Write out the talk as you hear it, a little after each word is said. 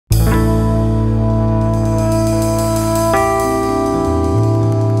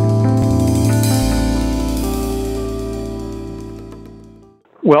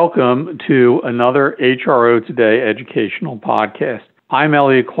Welcome to another HRO Today educational podcast. I'm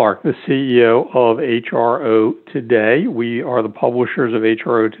Elliot Clark, the CEO of HRO Today. We are the publishers of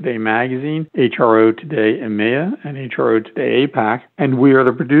HRO Today Magazine, HRO Today EMEA, and HRO Today APAC, and we are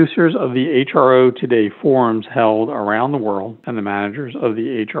the producers of the HRO Today forums held around the world and the managers of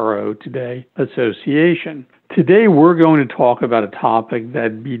the HRO Today Association. Today, we're going to talk about a topic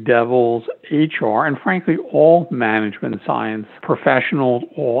that bedevils HR and, frankly, all management science professionals,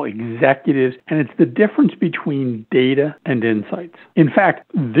 all executives, and it's the difference between data and insights. In fact,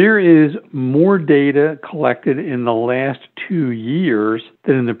 there is more data collected in the last 2 years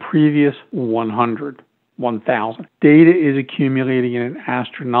than in the previous 1,000. Data is accumulating at an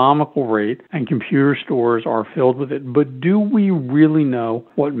astronomical rate, and computer stores are filled with it. But do we really know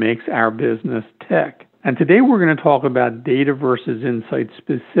what makes our business tick? And today we're going to talk about data versus insights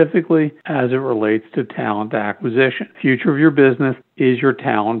specifically as it relates to talent acquisition. The future of your business is your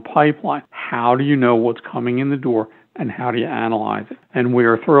talent pipeline. How do you know what's coming in the door and how do you analyze it? And we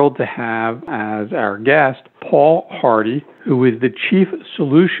are thrilled to have as our guest Paul Harty, who is the Chief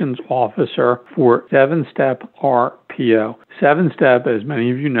Solutions Officer for Sevenstep RPO. Sevenstep, as many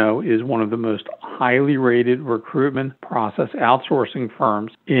of you know, is one of the most highly rated recruitment process outsourcing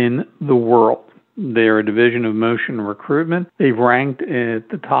firms in the world. They're a division of Motion Recruitment. They've ranked at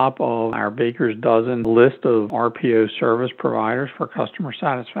the top of our Baker's Dozen list of RPO service providers for customer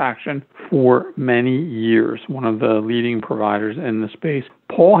satisfaction for many years, one of the leading providers in the space.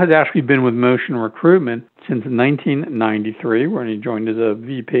 Paul has actually been with Motion Recruitment since 1993, when he joined as a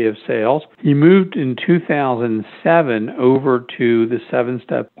VP of Sales. He moved in 2007 over to the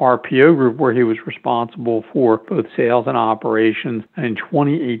Sevenstep RPO group, where he was responsible for both sales and operations. And in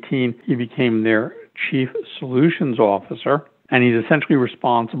 2018, he became their Chief Solutions Officer. And he's essentially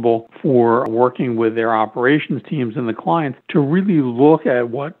responsible for working with their operations teams and the clients to really look at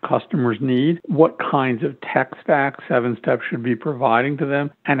what customers need, what kinds of tech stack Sevenstep should be providing to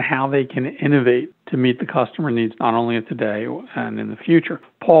them, and how they can innovate to meet the customer needs not only of today and in the future.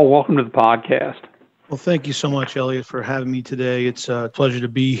 Paul, welcome to the podcast. Well, thank you so much, Elliot, for having me today. It's a pleasure to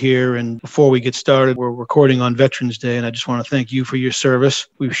be here. And before we get started, we're recording on Veterans Day, and I just want to thank you for your service.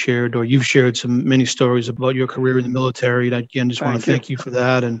 You've shared many stories about your career in the military. And again, just want to thank you for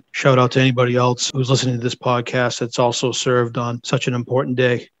that, and shout out to anybody else who's listening to this podcast that's also served on such an important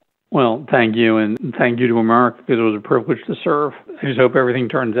day. Well, thank you, and thank you to America, because it was a privilege to serve. I just hope everything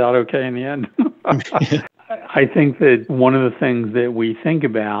turns out okay in the end. I think that one of the things that we think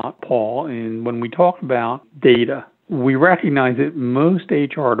about, Paul, when we talk about data, we recognize that most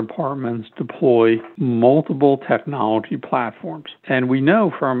HR departments deploy multiple technology platforms. And we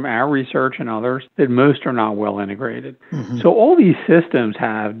know from our research and others that most are not well integrated. Mm-hmm. So all these systems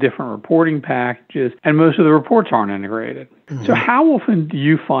have different reporting packages, and most of the reports aren't integrated. Mm-hmm. So how often do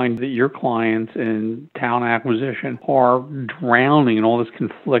you find that your clients in talent acquisition are drowning in all this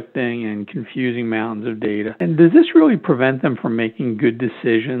conflicting and confusing mountains of data? And does this really prevent them from making good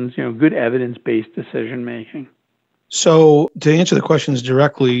decisions, good evidence-based decision making? So to answer the questions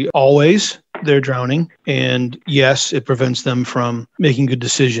directly, always they're drowning. And yes, it prevents them from making good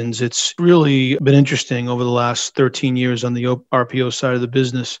decisions. It's really been interesting over the last 13 years on the RPO side of the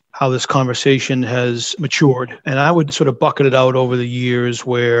business, how this conversation has matured. And I would sort of bucket it out over the years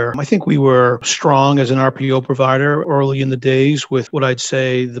where I think we were strong as an RPO provider early in the days with what I'd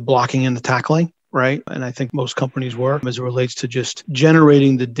say the blocking and the tackling. Right. And I think most companies were as it relates to just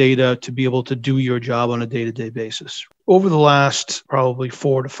generating the data to be able to do your job on a day-to-day basis. Over the last probably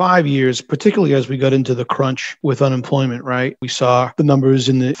 4 to 5 years, particularly as we got into the crunch with unemployment, right? We saw the numbers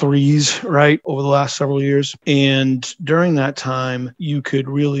in the threes, right, over the last several years. And during that time, you could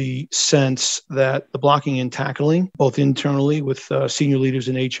really sense that the blocking and tackling, both internally with senior leaders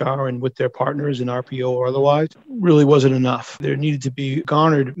in HR and with their partners in RPO or otherwise, really wasn't enough. There needed to be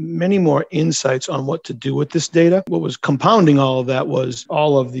garnered many more insights on what to do with this data. What was compounding all of that was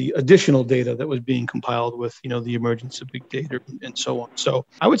all of the additional data that was being compiled with, the emergence of big data and so on. So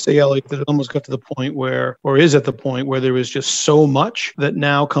I would say, Elliot, that it almost got to the point where, or is at the point where there is just so much that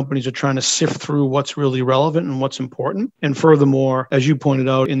now companies are trying to sift through what's really relevant and what's important. And furthermore, as you pointed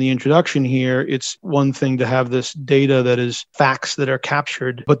out in the introduction here, it's one thing to have this data that is facts that are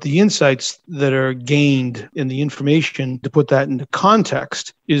captured, but the insights that are gained and the information to put that into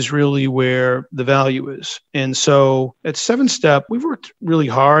context is really where the value is. And so at Sevenstep, we've worked really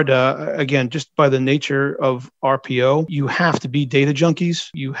hard, again, just by the nature of RPO, you have to be data junkies.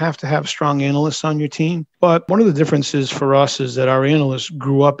 You have to have strong analysts on your team. But one of the differences for us is that our analysts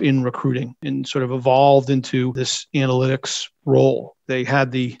grew up in recruiting and sort of evolved into this analytics role. They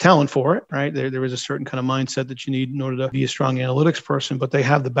had the talent for it, right? There is a certain kind of mindset that you need in order to be a strong analytics person, but they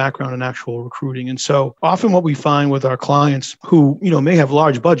have the background in actual recruiting. And so often what we find with our clients who, may have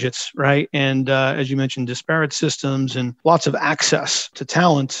large budgets, right? And as you mentioned, disparate systems and lots of access to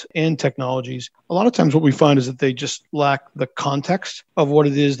talent and technologies. A lot of times what we find is that they just lack the context of what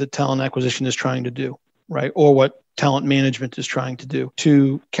it is that talent acquisition is trying to do, right? Or what talent management is trying to do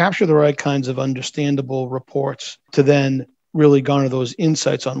to capture the right kinds of understandable reports to then really garner those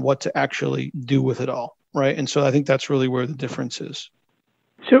insights on what to actually do with it all, right? And so I think that's really where the difference is.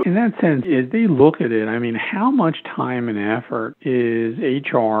 So in that sense, as they look at it, how much time and effort is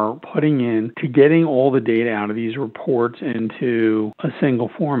HR putting in to getting all the data out of these reports into a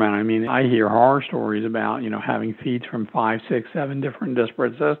single format? I hear horror stories about, having feeds from 5, 6, 7 different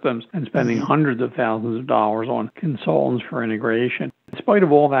disparate systems and spending hundreds of thousands of dollars on consultants for integration. In spite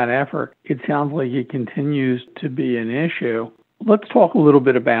of all that effort, it sounds like it continues to be an issue. Let's talk a little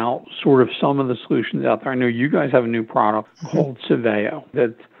bit about sort of some of the solutions out there. I know you guys have a new product called Seveo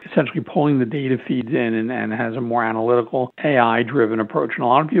that's essentially pulling the data feeds in and has a more analytical AI-driven approach. And a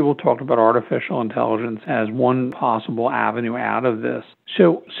lot of people talked about artificial intelligence as one possible avenue out of this.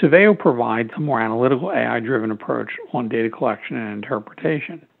 So Seveo provides a more analytical AI-driven approach on data collection and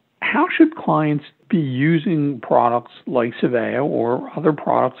interpretation. How should clients be using products like Seveo or other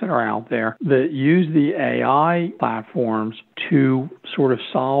products that are out there that use the AI platforms to sort of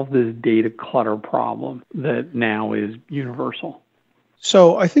solve this data clutter problem that now is universal?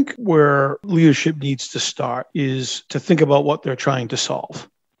 So I think where leadership needs to start is to think about what they're trying to solve,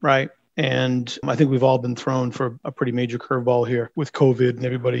 right? And I think we've all been thrown for a pretty major curveball here with COVID and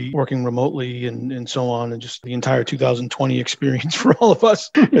everybody working remotely and so on. And just the entire 2020 experience for all of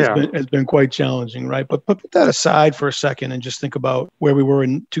us has been quite challenging, right? But put that aside for a second and just think about where we were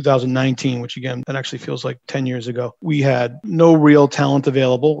in 2019, which again, that actually feels like 10 years ago. We had no real talent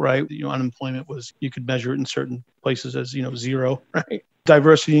available, right? Unemployment was, you could measure it in certain places as, zero, right?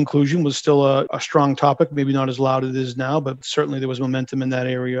 Diversity inclusion was still a strong topic, maybe not as loud as it is now, but certainly there was momentum in that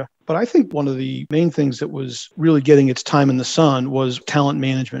area. But I think one of the main things that was really getting its time in the sun was talent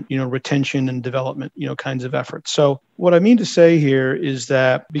management, retention and development, kinds of efforts. So what I mean to say here is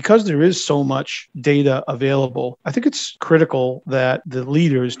that because there is so much data available, I think it's critical that the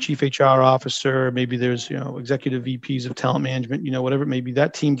leaders, chief HR officer, maybe there's, executive VPs of talent management, whatever it may be,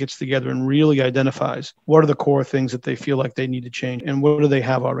 that team gets together and really identifies what are the core things that they feel like they need to change and what do they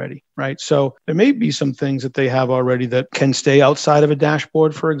have already, right? So there may be some things that they have already that can stay outside of a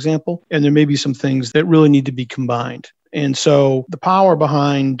dashboard, for example, and there may be some things that really need to be combined. And so the power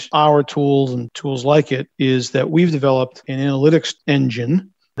behind our tools and tools like it is that we've developed an analytics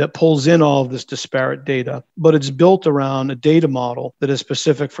engine that pulls in all of this disparate data, but it's built around a data model that is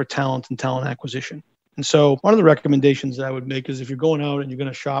specific for talent and talent acquisition. And so one of the recommendations that I would make is if you're going out and you're going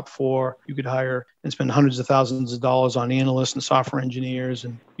to shop for, you could hire and spend hundreds of thousands of dollars on analysts and software engineers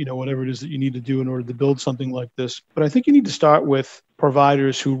and, whatever it is that you need to do in order to build something like this. But I think you need to start with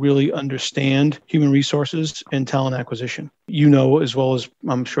providers who really understand human resources and talent acquisition. As well as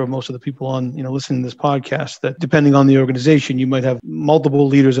I'm sure most of the people on, listening to this podcast, that depending on the organization, you might have multiple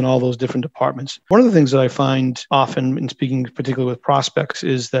leaders in all those different departments. One of the things that I find often in speaking particularly with prospects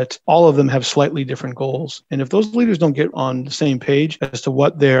is that all of them have slightly different goals. And if those leaders don't get on the same page as to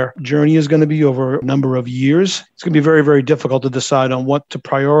what their journey is going to be over a number of years, it's going to be very, very difficult to decide on what to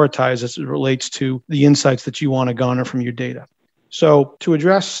prioritize as it relates to the insights that you want to garner from your data. So to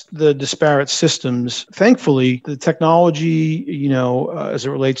address the disparate systems, thankfully, the technology, as it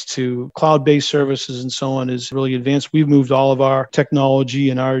relates to cloud-based services and so on is really advanced. We've moved all of our technology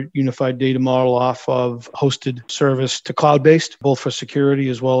and our unified data model off of hosted service to cloud-based, both for security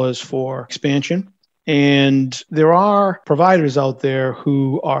as well as for expansion. And there are providers out there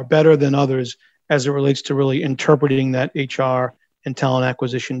who are better than others as it relates to really interpreting that HR and talent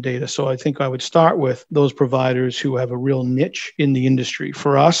acquisition data. So I think I would start with those providers who have a real niche in the industry.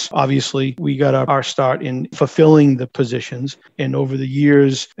 For us, obviously, we got our start in fulfilling the positions. And over the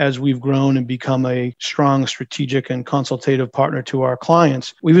years, as we've grown and become a strong strategic and consultative partner to our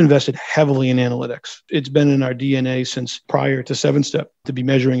clients, we've invested heavily in analytics. It's been in our DNA since prior to Sevenstep to be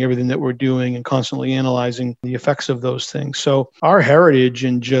measuring everything that we're doing and constantly analyzing the effects of those things. So our heritage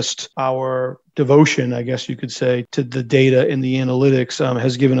and just our devotion, I guess you could say, to the data and the analytics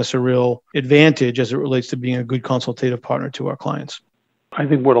has given us a real advantage as it relates to being a good consultative partner to our clients. I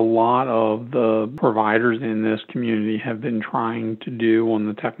think what a lot of the providers in this community have been trying to do on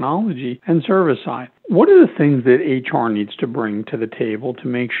the technology and service side. What are the things that HR needs to bring to the table to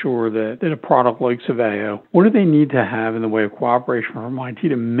make sure that a product like Seveo, what do they need to have in the way of cooperation from IT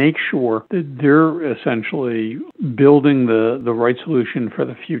to make sure that they're essentially building the right solution for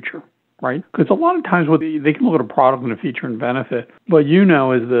the future? Right? Because a lot of times they can look at a product and a feature and benefit, but as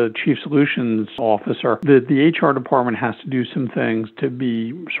the chief solutions officer, that the HR department has to do some things to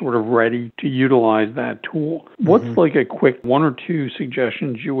be sort of ready to utilize that tool. What's like a quick one or two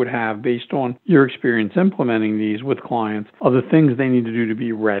suggestions you would have based on your experience implementing these with clients of the things they need to do to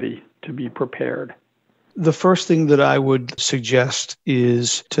be ready, to be prepared? The first thing that I would suggest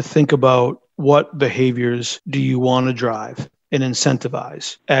is to think about what behaviors do you want to drive and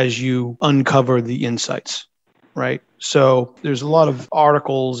incentivize as you uncover the insights, right? So there's a lot of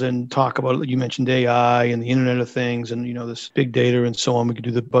articles and talk about, you mentioned AI and the Internet of Things and, this big data and so on. We could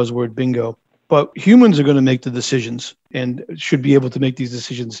do the buzzword bingo. But humans are going to make the decisions and should be able to make these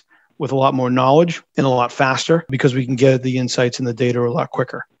decisions with a lot more knowledge and a lot faster because we can get at the insights and the data a lot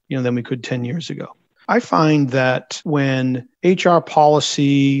quicker, than we could 10 years ago. I find that when HR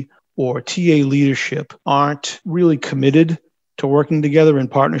policy or TA leadership aren't really committed to working together in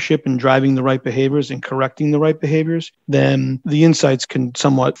partnership and driving the right behaviors and correcting the right behaviors, then the insights can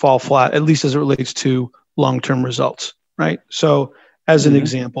somewhat fall flat, at least as it relates to long-term results, right? So as an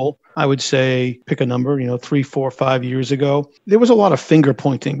example, I would say pick a number, 3, 4, 5 years ago, there was a lot of finger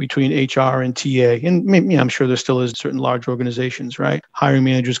pointing between HR and TA. And maybe, I'm sure there still is in certain large organizations, right? Hiring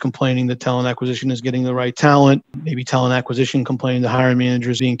managers complaining that talent acquisition is getting the right talent, maybe talent acquisition complaining the hiring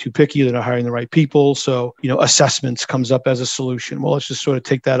managers being too picky, that are hiring the right people. So, assessments comes up as a solution. Well, let's just sort of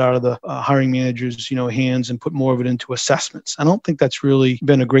take that out of the hiring managers, hands and put more of it into assessments. I don't think that's really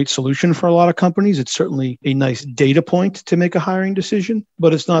been a great solution for a lot of companies. It's certainly a nice data point to make a hiring decision,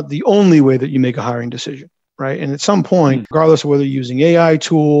 but it's not the only way that you make a hiring decision, right? And at some point, regardless of whether you're using AI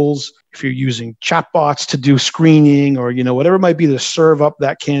tools, if you're using chatbots to do screening or, whatever it might be to serve up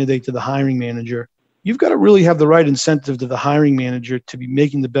that candidate to the hiring manager, you've got to really have the right incentive to the hiring manager to be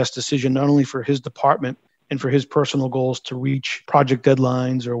making the best decision, not only for his department and for his personal goals to reach project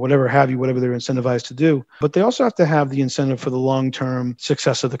deadlines or whatever they're incentivized to do. But they also have to have the incentive for the long-term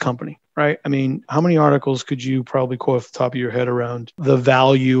success of the company, right? I mean, how many articles could you probably quote off the top of your head around the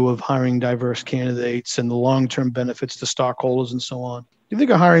value of hiring diverse candidates and the long-term benefits to stockholders and so on? You think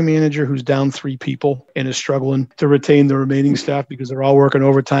a hiring manager who's down 3 people and is struggling to retain the remaining staff because they're all working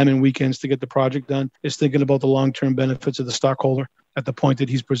overtime and weekends to get the project done is thinking about the long-term benefits of the stockholder at the point that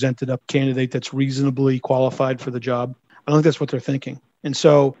he's presented a candidate that's reasonably qualified for the job? I don't think that's what they're thinking. And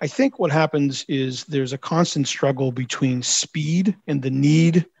so I think what happens is there's a constant struggle between speed and the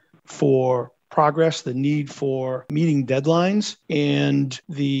need for progress, the need for meeting deadlines, and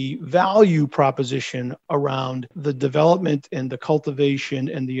the value proposition around the development and the cultivation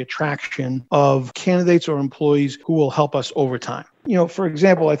and the attraction of candidates or employees who will help us over time. For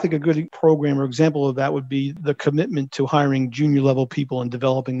example, I think a good program or example of that would be the commitment to hiring junior level people and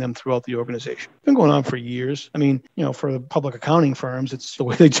developing them throughout the organization. It's been going on for years. I mean, for the public accounting firms, it's the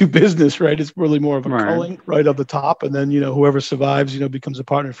way they do business, right? It's really more of a culling right up the top. And then, whoever survives, becomes a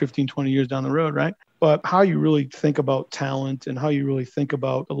partner 15, 20 years down the road, right? But how you really think about talent and how you really think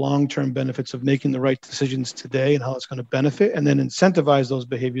about the long-term benefits of making the right decisions today and how it's going to benefit and then incentivize those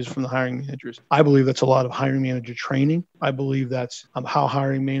behaviors from the hiring managers. I believe that's a lot of hiring manager training. I believe that's how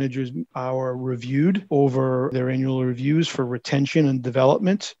hiring managers are reviewed over their annual reviews for retention and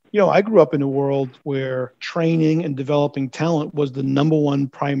development. I grew up in a world where training and developing talent was the number one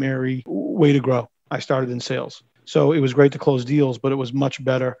primary way to grow. I started in sales. So it was great to close deals, but it was much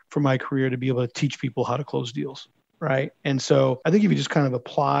better for my career to be able to teach people how to close deals, right? And so I think if you just kind of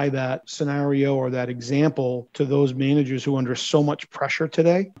apply that scenario or that example to those managers who are under so much pressure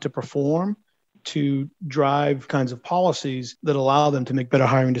today to perform, to drive kinds of policies that allow them to make better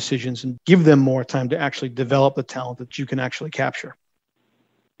hiring decisions and give them more time to actually develop the talent that you can actually capture.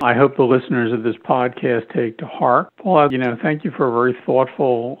 I hope the listeners of this podcast take to heart. Paul, thank you for a very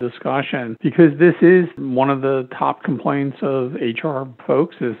thoughtful discussion because this is one of the top complaints of HR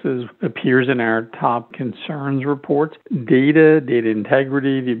folks. This appears in our top concerns reports. Data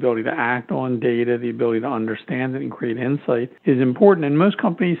integrity, the ability to act on data, the ability to understand it and create insight is important. And most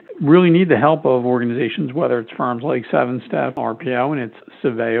companies really need the help of organizations, whether it's firms like Sevenstep, RPO, and its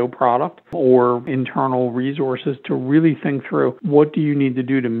Seveo product, or internal resources to really think through what do you need to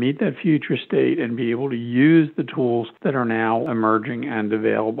do to meet that future state and be able to use the tools that are now emerging and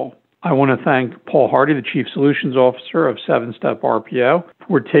available. I want to thank Paul Harty, the Chief Solutions Officer of Sevenstep RPO,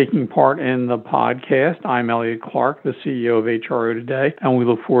 for taking part in the podcast. I'm Elliot Clark, the CEO of HRO Today, and we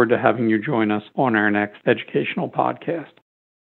look forward to having you join us on our next educational podcast.